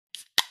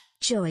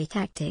Joy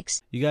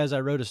tactics. You guys,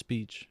 I wrote a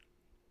speech.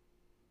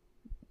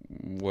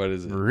 What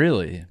is it?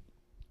 Really?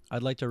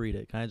 I'd like to read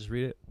it. Can I just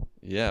read it?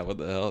 Yeah, what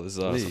the hell? This is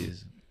awesome.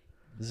 Please.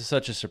 This is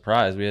such a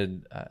surprise. We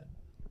had...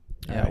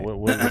 All right. what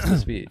was the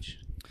speech?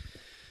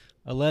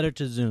 A letter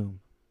to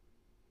Zoom.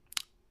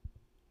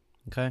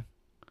 Okay?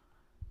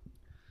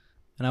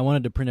 And I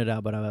wanted to print it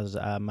out, but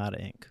I'm out of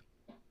ink.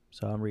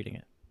 So I'm reading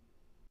it.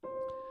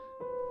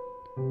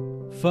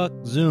 Fuck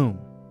Zoom.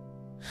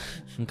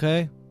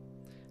 Okay?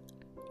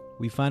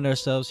 We find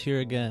ourselves here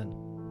again,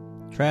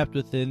 trapped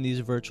within these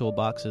virtual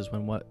boxes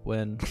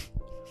when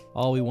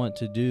all we want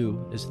to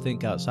do is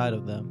think outside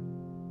of them.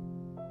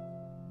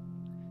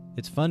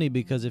 It's funny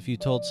because if you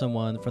told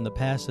someone from the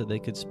past that they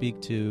could speak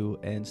to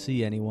and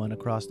see anyone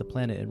across the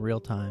planet in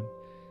real time,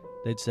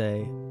 they'd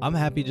say, I'm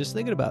happy just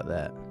thinking about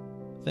that.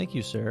 Thank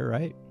you, sir,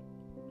 right?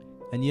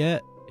 And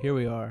yet, here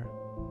we are.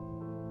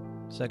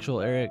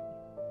 Sexual Eric,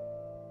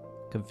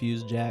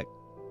 confused Jack,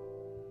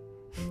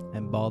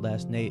 and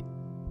bald-ass Nate,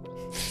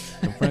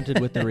 confronted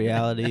with the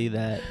reality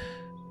that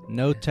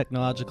no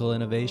technological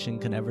innovation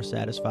can ever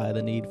satisfy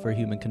the need for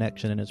human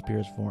connection in its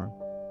purest form.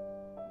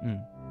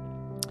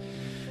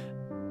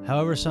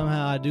 However,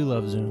 somehow I do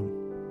love Zoom.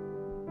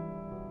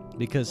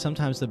 Because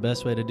sometimes the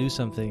best way to do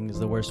something is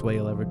the worst way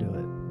you'll ever do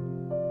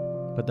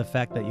it. But the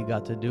fact that you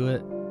got to do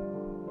it,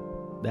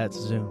 that's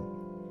Zoom.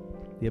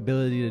 The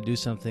ability to do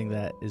something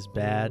that is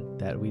bad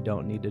that we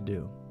don't need to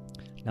do.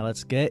 Now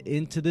let's get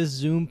into this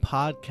Zoom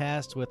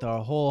podcast with our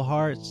whole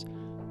hearts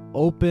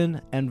open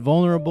and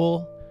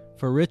vulnerable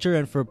for richer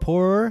and for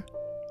poorer.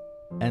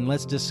 And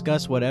let's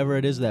discuss whatever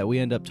it is that we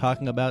end up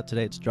talking about.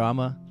 Today it's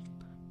drama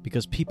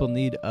because people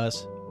need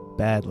us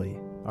badly.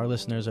 Our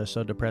listeners are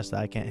so depressed that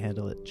I can't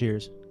handle it.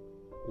 Cheers.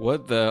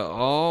 What the?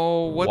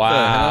 Oh, what Wow. the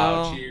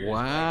hell? Cheers.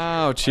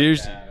 Wow.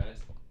 Cheers.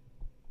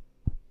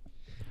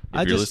 If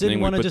I you're just didn't listening,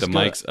 we wanna put the just go-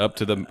 mics up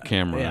to the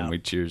camera Yeah. and we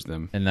cheers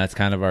them. And that's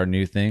kind of our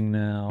new thing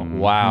now. Mhm.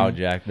 Wow,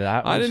 Jack.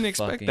 That I was didn't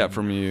expect fucking that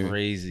from you.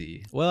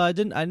 Crazy. Well,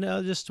 I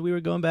know just we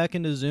were going back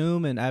into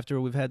Zoom, and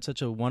after we've had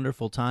such a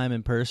wonderful time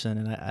in person,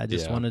 and I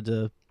just Yeah. wanted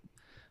to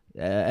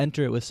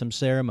enter it with some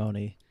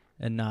ceremony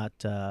and not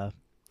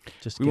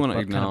just We get wanna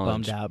kind of acknowledge-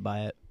 bummed out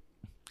by it.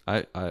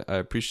 I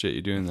appreciate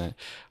you doing that.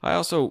 I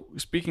also,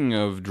 speaking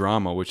of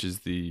drama, which is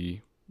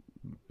the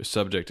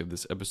subject of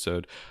this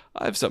episode,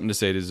 I have something to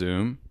say to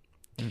Zoom.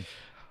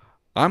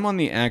 I'm on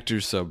the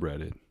actors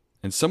subreddit,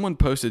 and someone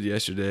posted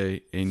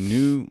yesterday a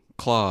new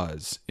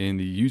clause in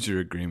the user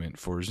agreement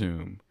for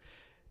Zoom.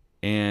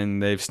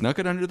 And they've snuck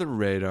it under the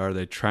radar.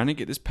 They're trying to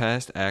get this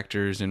past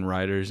actors and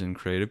writers and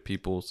creative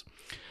peoples.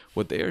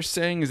 What they are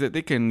saying is that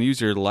they can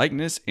use your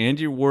likeness and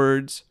your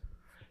words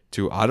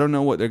to, I don't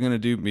know what they're going to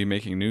do, be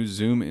making new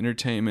Zoom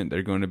entertainment.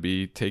 They're going to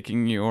be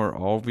taking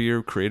all of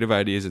your creative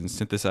ideas and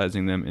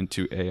synthesizing them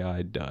into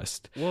AI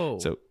dust. Whoa.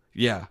 So,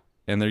 yeah.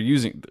 And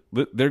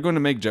they're going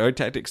to make Joy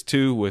Tactics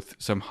 2 with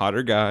some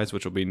hotter guys,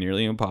 which will be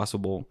nearly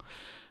impossible.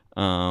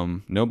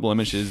 No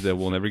blemishes. They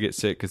will never get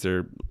sick because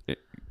they're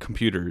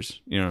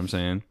computers. You know what I'm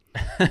saying?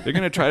 They're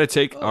going to try to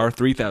take our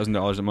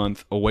 $3,000 a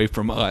month away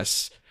from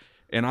us.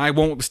 And I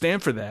won't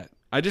stand for that.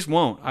 I just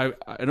won't. I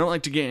don't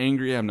like to get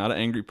angry. I'm not an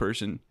angry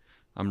person.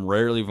 I'm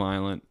rarely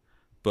violent.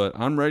 But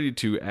I'm ready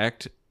to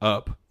act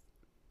up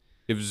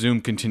if Zoom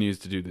continues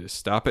to do this.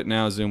 Stop it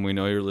now, Zoom. We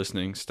know you're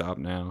listening. Stop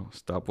now.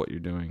 Stop what you're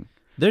doing.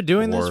 They're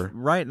doing this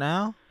right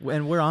now,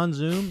 and we're on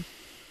Zoom.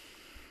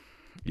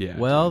 Yeah.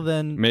 Well, dude.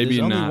 then Maybe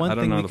there's only not. I one don't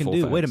thing know we the can full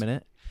do. Wait a facts.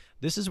 minute.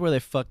 This is where they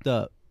fucked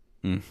up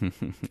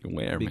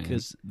Where,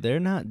 because they're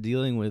not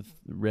dealing with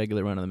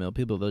regular run-of-the-mill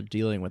people. They're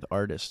dealing with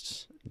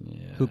artists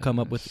man? who come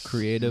up with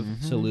creative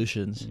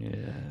solutions. Yes.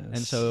 And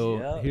so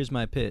Yep. here's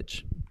my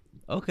pitch.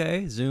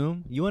 Okay,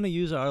 Zoom, you want to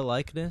use our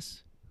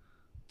likeness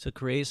to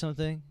create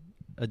something?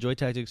 A Joy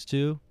Tactics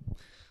 2?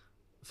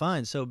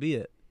 Fine, so be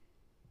it.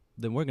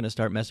 Then we're going to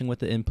start messing with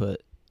the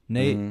input.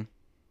 Nate, Mhm.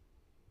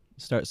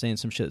 start saying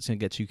some shit that's going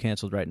to get you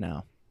canceled right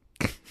now.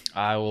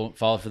 I won't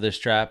fall for this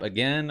trap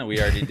again. We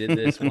already did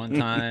this one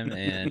time,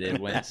 and it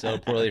went so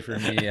poorly for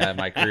me.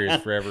 My career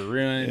is forever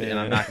ruined, and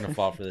I'm not going to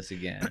fall for this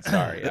again.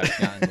 Sorry, I've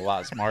gotten a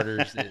lot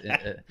smarter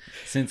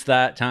since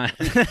that time.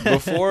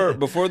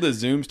 Before the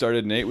Zoom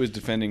started, Nate was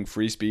defending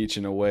free speech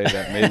in a way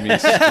that made me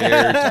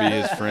scared to be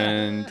his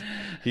friend.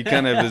 He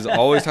kind of is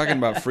always talking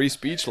about free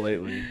speech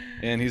lately,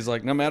 and he's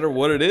like, no matter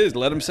what it is,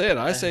 let him say it.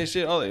 I say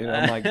shit.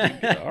 I'm like,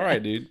 all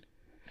right, dude.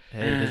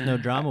 Hey, there's no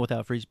drama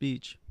without free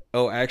speech.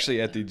 Oh, actually,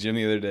 at the gym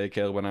the other day,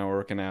 Caleb and I were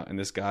working out, and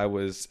this guy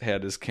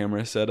had his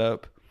camera set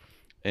up,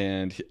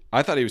 and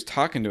I thought he was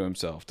talking to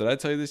himself. Did I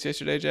tell you this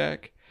yesterday,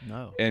 Jack?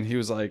 No. And he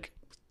was like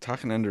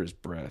talking under his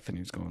breath, and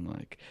he was going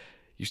like,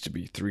 used to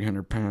be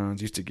 300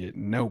 pounds, used to get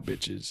no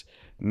bitches.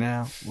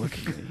 Now, look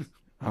at me.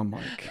 I'm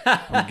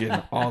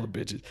getting all the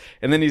bitches.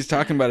 And then he's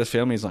talking about his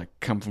family. He's like,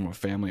 come from a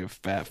family of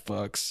fat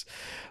fucks.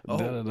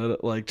 Oh.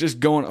 Like, just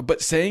going,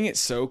 but saying it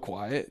so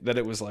quiet that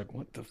it was like,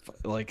 what the fuck?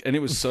 Like, and it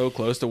was so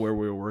close to where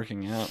we were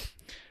working out.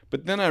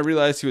 But then I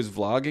realized he was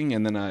vlogging,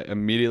 and then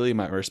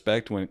my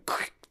respect went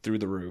through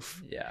the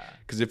roof. Yeah.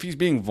 Because if he's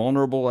being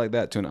vulnerable like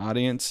that to an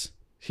audience,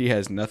 he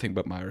has nothing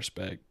but my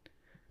respect.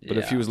 But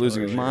if he was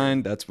losing his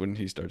mind, that's when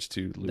he starts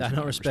to lose. I don't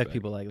my respect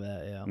people like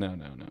that. Yeah. No.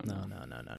 No.